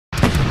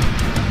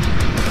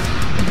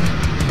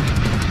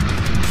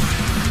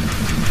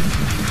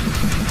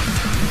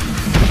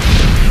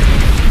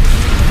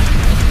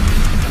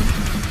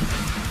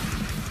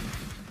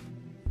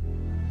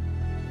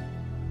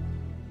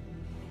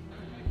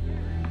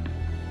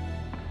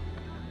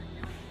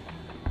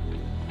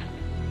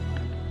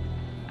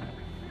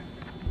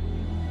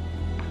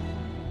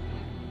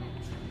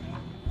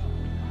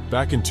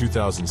Back in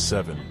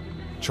 2007,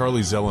 Charlie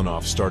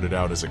Zelenoff started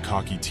out as a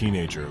cocky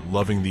teenager,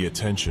 loving the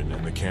attention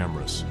and the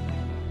cameras.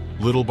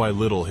 Little by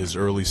little, his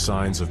early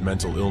signs of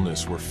mental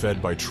illness were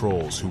fed by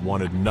trolls who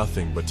wanted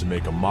nothing but to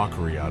make a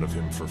mockery out of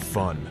him for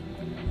fun.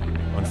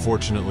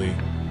 Unfortunately,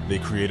 they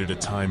created a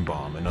time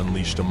bomb and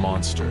unleashed a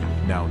monster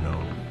now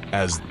known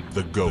as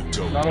the GOAT.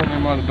 Not only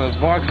am I the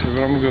best boxer,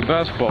 but I'm a good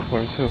basketball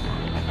player too.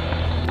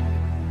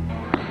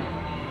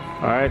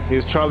 Alright,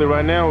 here's Charlie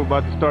right now. We're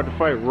about to start the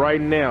fight right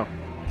now.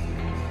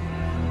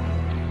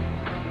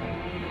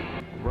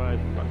 Right,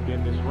 about to get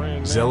in this ring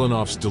now.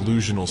 Zelenoff's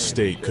delusional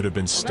state could have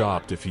been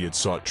stopped if he had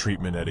sought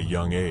treatment at a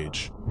young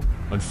age.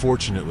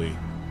 Unfortunately,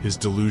 his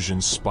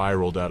delusions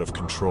spiraled out of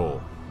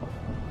control.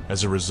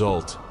 As a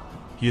result,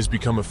 he has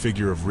become a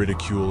figure of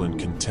ridicule and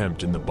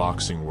contempt in the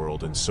boxing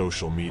world and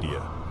social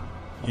media.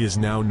 He is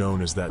now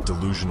known as that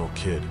delusional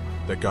kid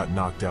that got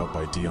knocked out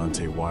by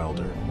Deontay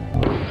Wilder.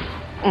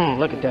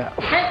 Look at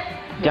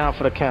that. Down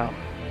for the count.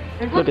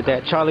 Look at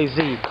that. Charlie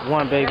Z.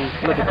 One, baby.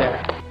 Look at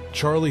that.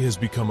 Charlie has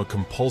become a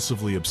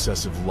compulsively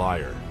obsessive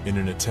liar in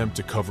an attempt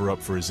to cover up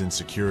for his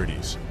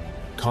insecurities,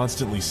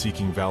 constantly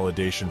seeking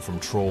validation from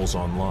trolls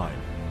online,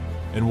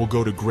 and will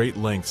go to great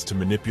lengths to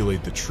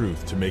manipulate the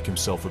truth to make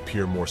himself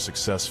appear more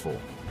successful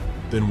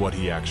than what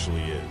he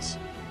actually is,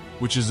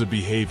 which is a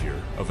behavior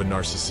of a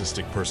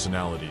narcissistic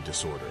personality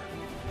disorder.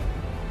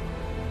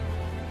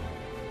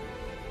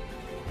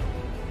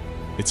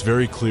 It's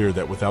very clear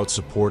that without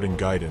support and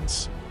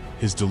guidance,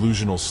 his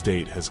delusional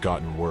state has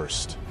gotten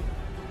worse.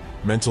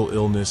 Mental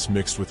illness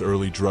mixed with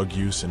early drug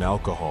use and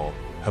alcohol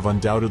have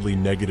undoubtedly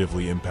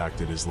negatively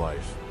impacted his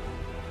life,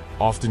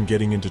 often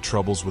getting into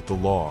troubles with the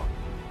law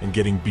and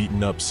getting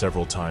beaten up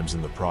several times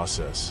in the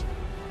process.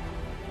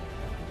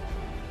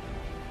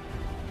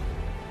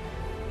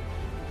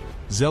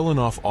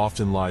 Zelenoff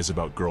often lies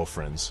about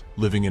girlfriends,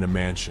 living in a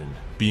mansion,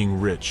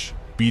 being rich,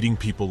 beating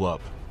people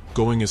up,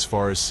 going as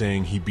far as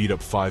saying he beat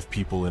up 5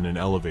 people in an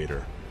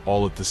elevator,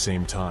 all at the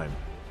same time.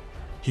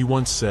 He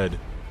once said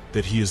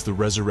that he is the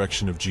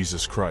resurrection of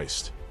Jesus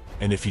Christ,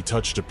 and if he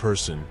touched a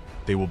person,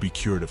 they will be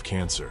cured of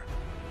cancer.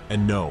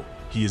 And no,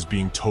 he is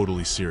being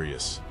totally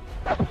serious.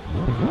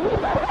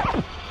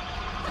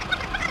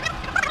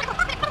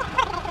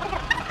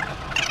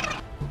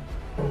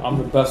 I'm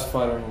the best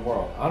fighter in the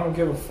world. I don't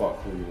give a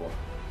fuck who you are.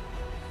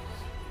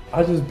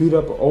 I just beat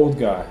up an old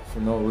guy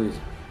for no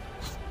reason.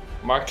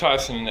 Mike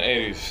Tyson in the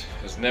 80s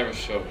has never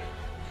showed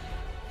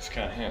this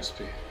kind of hand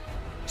speed.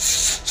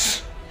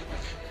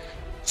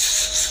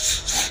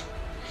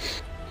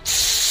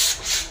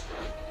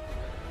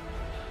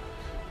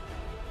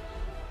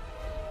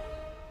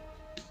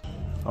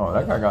 Oh,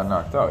 that guy got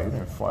knocked out. He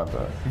didn't fly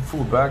back. He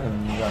flew back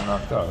and he got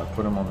knocked out. I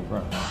put him on the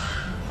ground.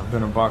 I've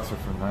been a boxer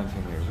for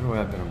 19 years. Really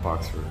have been a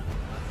boxer.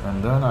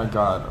 And then I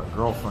got a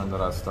girlfriend that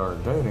I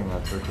started dating. I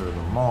took her to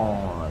the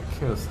mall and I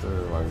kissed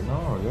her. Like,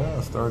 no, yeah,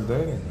 I started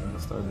dating. I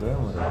started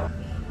dating with her.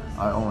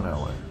 I own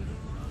LA.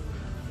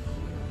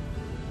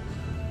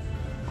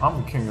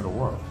 I'm the king of the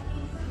world.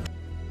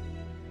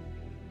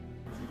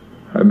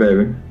 Hi,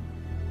 baby.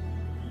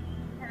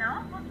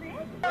 Hello, who's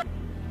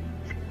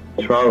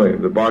this? Charlie,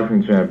 the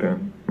boxing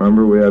champion.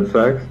 Remember we had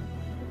sex?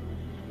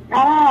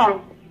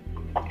 Oh,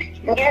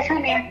 yes,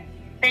 honey.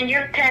 Can you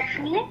text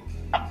me?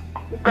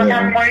 Because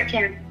I'm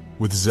working.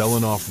 With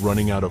Zelenoff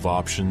running out of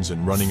options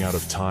and running out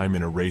of time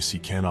in a race he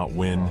cannot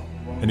win,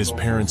 and his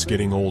parents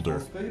getting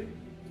older,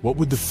 what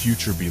would the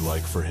future be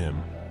like for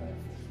him?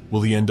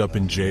 Will he end up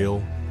in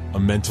jail, a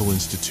mental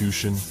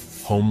institution,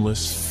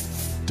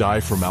 homeless,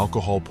 die from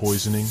alcohol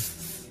poisoning?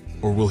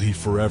 Or will he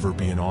forever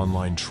be an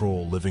online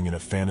troll living in a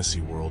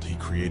fantasy world he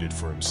created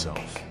for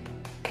himself?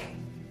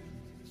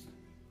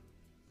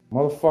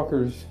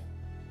 Motherfuckers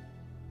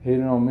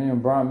hating on me and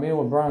Brian. Me and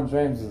LeBron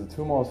James is the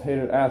 2 most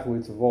hated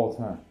athletes of all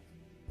time.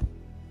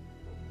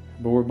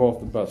 But we're both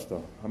the best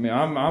though. I mean,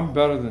 I'm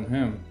better than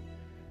him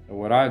at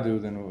what I do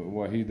than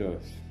what he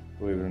does,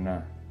 believe it or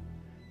not.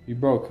 He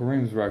broke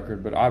Kareem's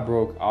record, but I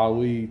broke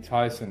Ali,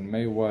 Tyson,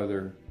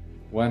 Mayweather,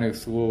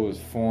 Lennox Lewis,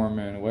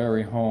 Foreman,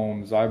 Larry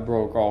Holmes. I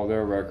broke all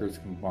their records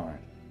combined.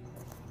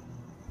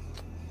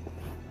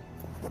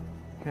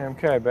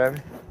 KMK,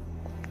 baby.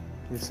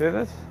 You see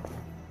this?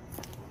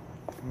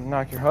 You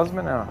knock your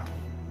husband out.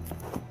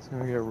 It's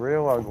gonna get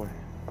real ugly.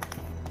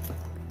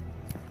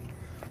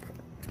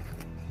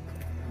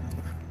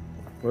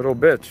 Little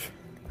bitch.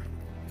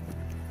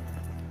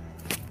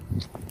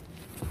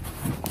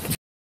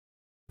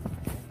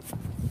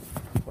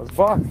 Let's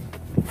box.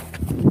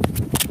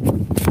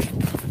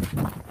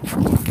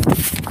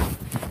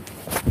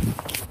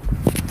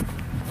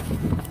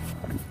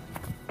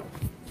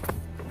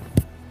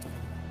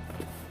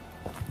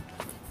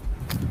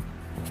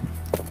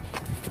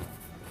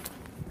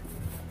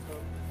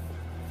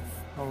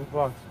 Let's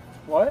box.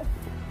 What?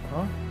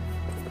 Huh?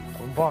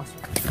 Let's box.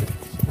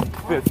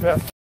 Bitch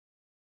ass.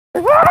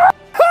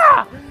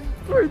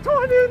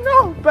 320,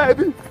 no,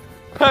 baby.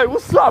 Hey,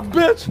 what's up,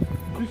 bitch?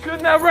 You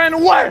shouldn't have ran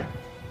away.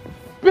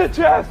 Bitch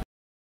ass.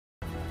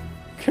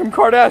 Kim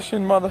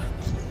Kardashian, mother.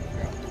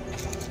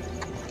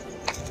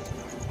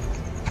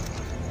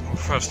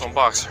 Professional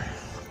boxer.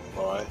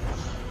 Alright.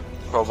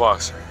 Pro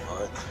boxer.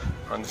 Alright.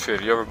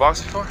 Undefeated. You ever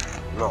boxed before?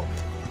 No.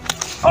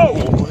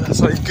 Oh, that's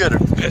how you get it,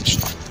 bitch.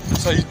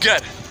 That's how you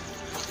get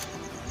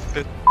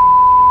it. Bitch.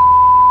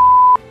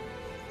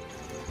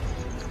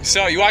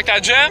 So, you like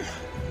that jam?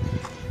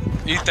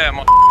 Eat that,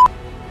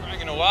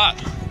 bragging a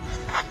lot.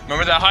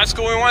 Remember that high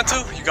school we went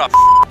to? You got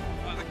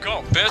by the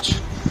goat, bitch.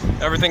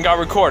 Everything got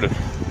recorded.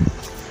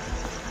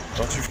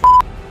 Don't you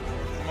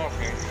provoke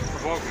me.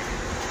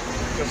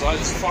 Because I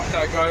just fucked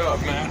that guy up,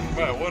 man.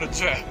 Man, what a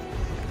jab.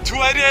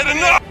 288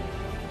 enough!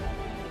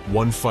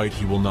 One fight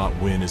he will not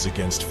win is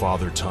against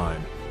Father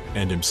Time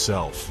and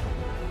himself.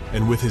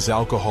 And with his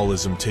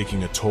alcoholism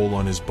taking a toll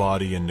on his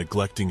body and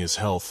neglecting his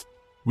health,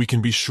 we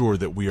can be sure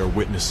that we are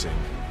witnessing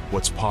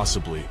what's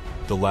possibly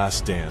the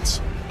last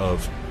dance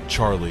of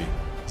Charlie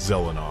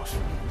Zelenoff.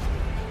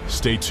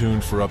 Stay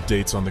tuned for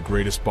updates on the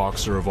greatest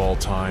boxer of all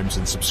times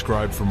and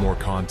subscribe for more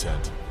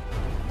content.